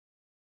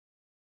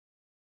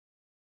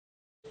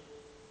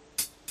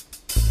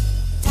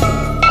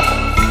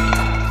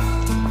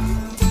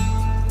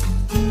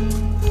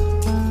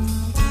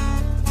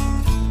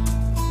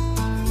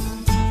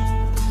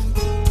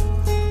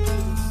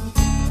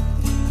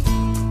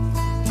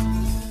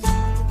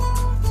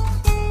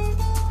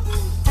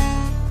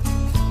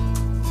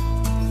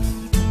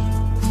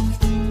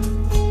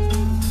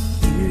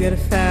get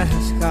a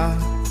fast car.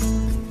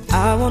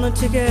 I want a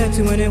ticket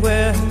to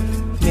anywhere.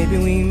 Maybe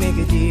we make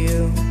a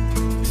deal.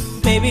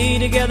 Maybe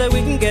together we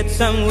can get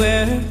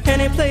somewhere.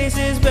 Any place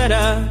is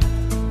better.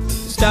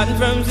 Starting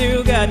from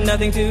zero, got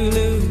nothing to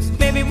lose.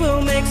 Maybe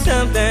we'll make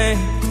something.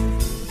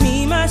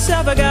 Me,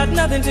 myself, I got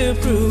nothing to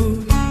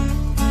prove.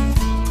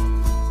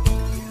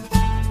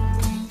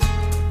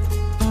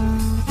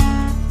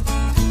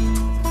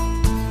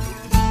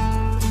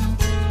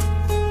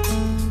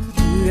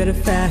 You got a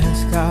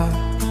fast car.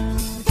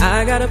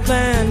 I got a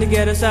plan to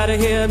get us out of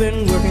here.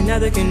 Been working at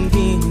the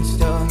convenience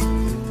store.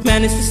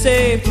 Managed to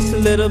save just a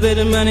little bit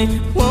of money.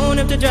 Won't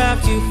have to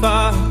drive too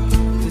far.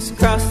 Just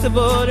cross the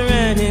border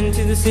and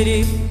into the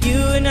city. You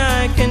and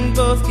I can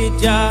both get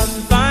jobs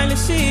and finally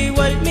see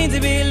what it means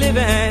to be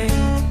living.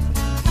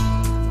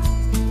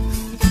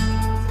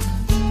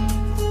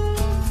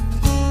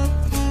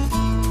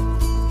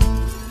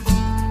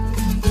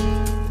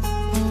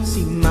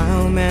 See, my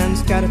old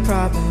man's got a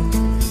problem.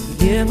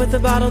 Yeah, with the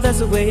bottle, that's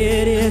the way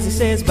it is. He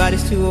says his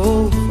body's too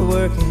old for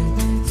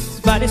working. His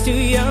body's too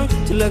young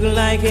to look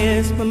like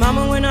his. My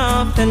mama went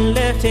off and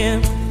left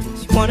him.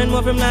 She wanted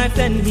more from life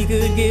than he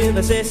could give.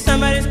 I said,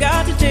 somebody's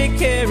got to take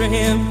care of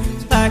him.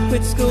 So I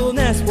quit school and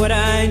that's what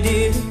I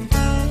did.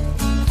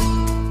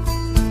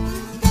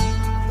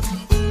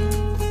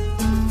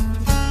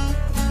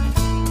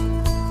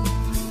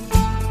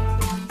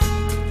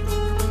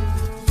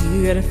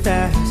 You got a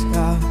fast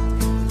car.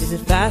 Is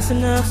it fast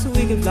enough so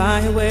we can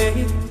fly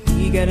away?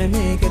 We gotta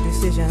make a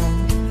decision.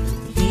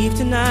 Leave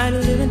tonight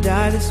or live and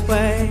die this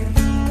way.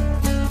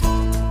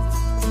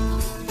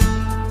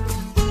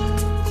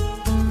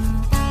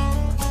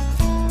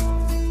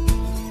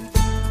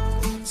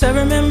 So I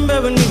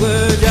remember when we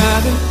were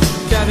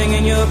driving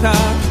in your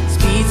car.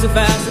 Speed so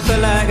fast I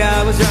felt like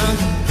I was drunk.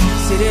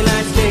 City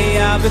lights stay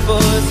out before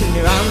us, and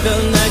your arm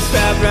felt nice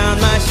wrapped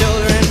around my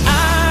shoulder. And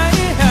I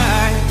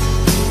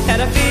had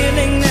a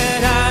feeling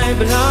that I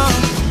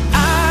belonged.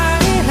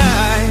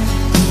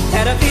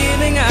 Had a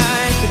feeling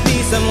I could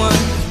be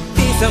someone,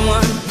 be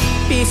someone,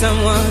 be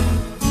someone.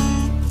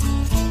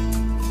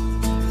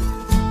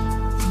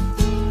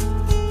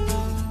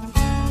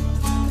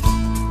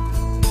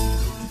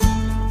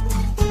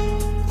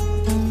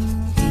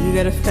 You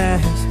got a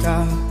fast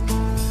car.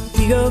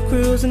 We go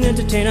cruise and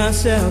entertain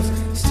ourselves.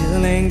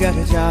 Still ain't got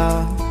a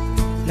job.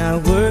 Now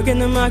work in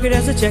the market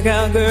as a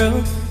checkout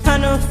girl. I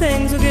know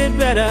things will get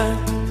better.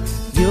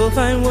 You'll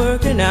find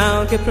work and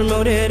I'll get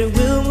promoted.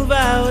 We'll move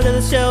out of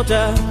the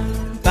shelter,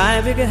 buy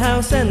a bigger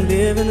house and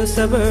live in the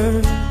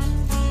suburbs.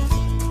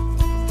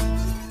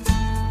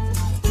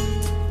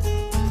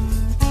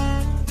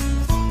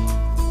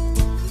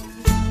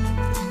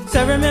 So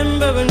I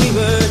remember when we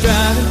were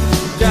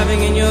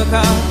driving in your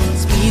car.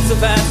 Speed so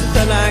fast it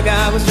felt like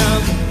I was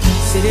drunk.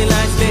 City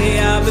lights lay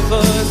out before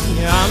us, and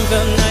your arm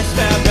felt nice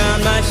wrapped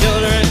around my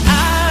shoulder. And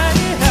I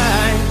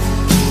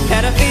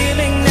had a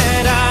feeling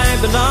that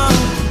I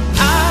belonged.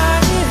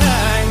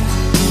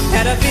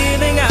 Had a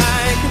feeling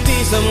I could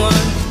be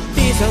someone,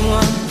 be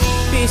someone,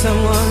 be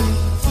someone.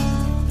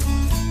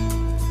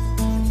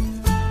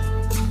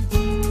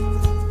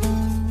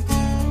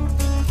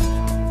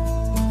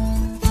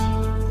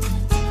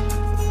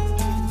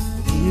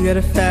 You got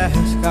a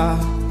fast car.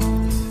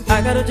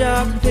 I got a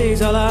job that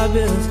pays all our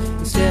bills.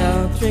 Instead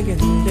of drinking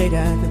late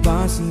at the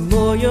bar, see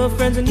more your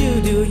friends than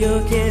you do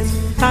your kids.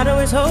 I'd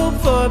always hope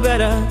for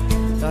better.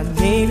 Thought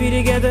maybe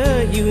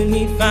together you and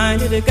me'd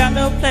find it. I got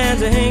no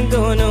plans, I ain't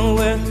going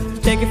nowhere.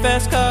 Take your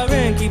fast car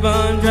and keep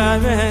on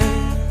driving.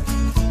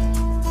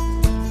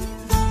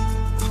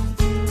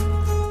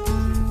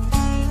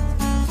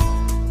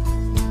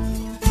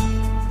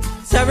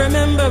 So I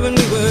remember when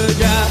we were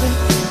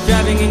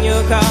driving in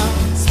your car.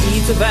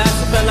 Speed so fast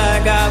I felt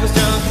like I was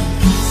drunk.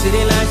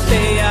 City lights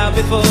stay out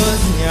before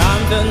us, and your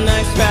arm felt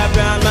nice wrapped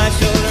around my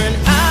shoulder. And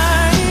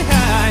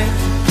I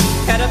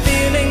had a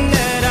feeling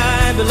that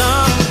I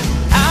belonged.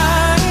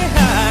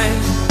 I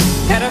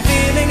had a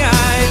feeling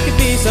I could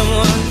be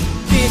someone,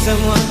 be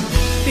someone,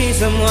 be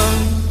someone.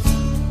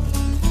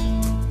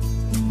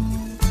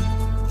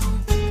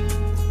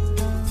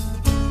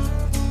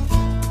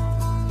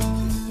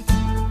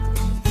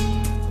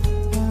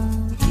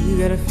 You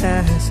got a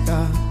fast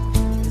car.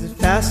 Is it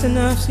fast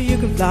enough so you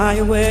can fly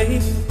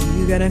away?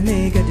 You gotta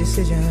make a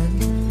decision.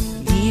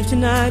 Leave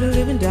tonight or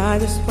live and die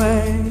this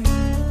way.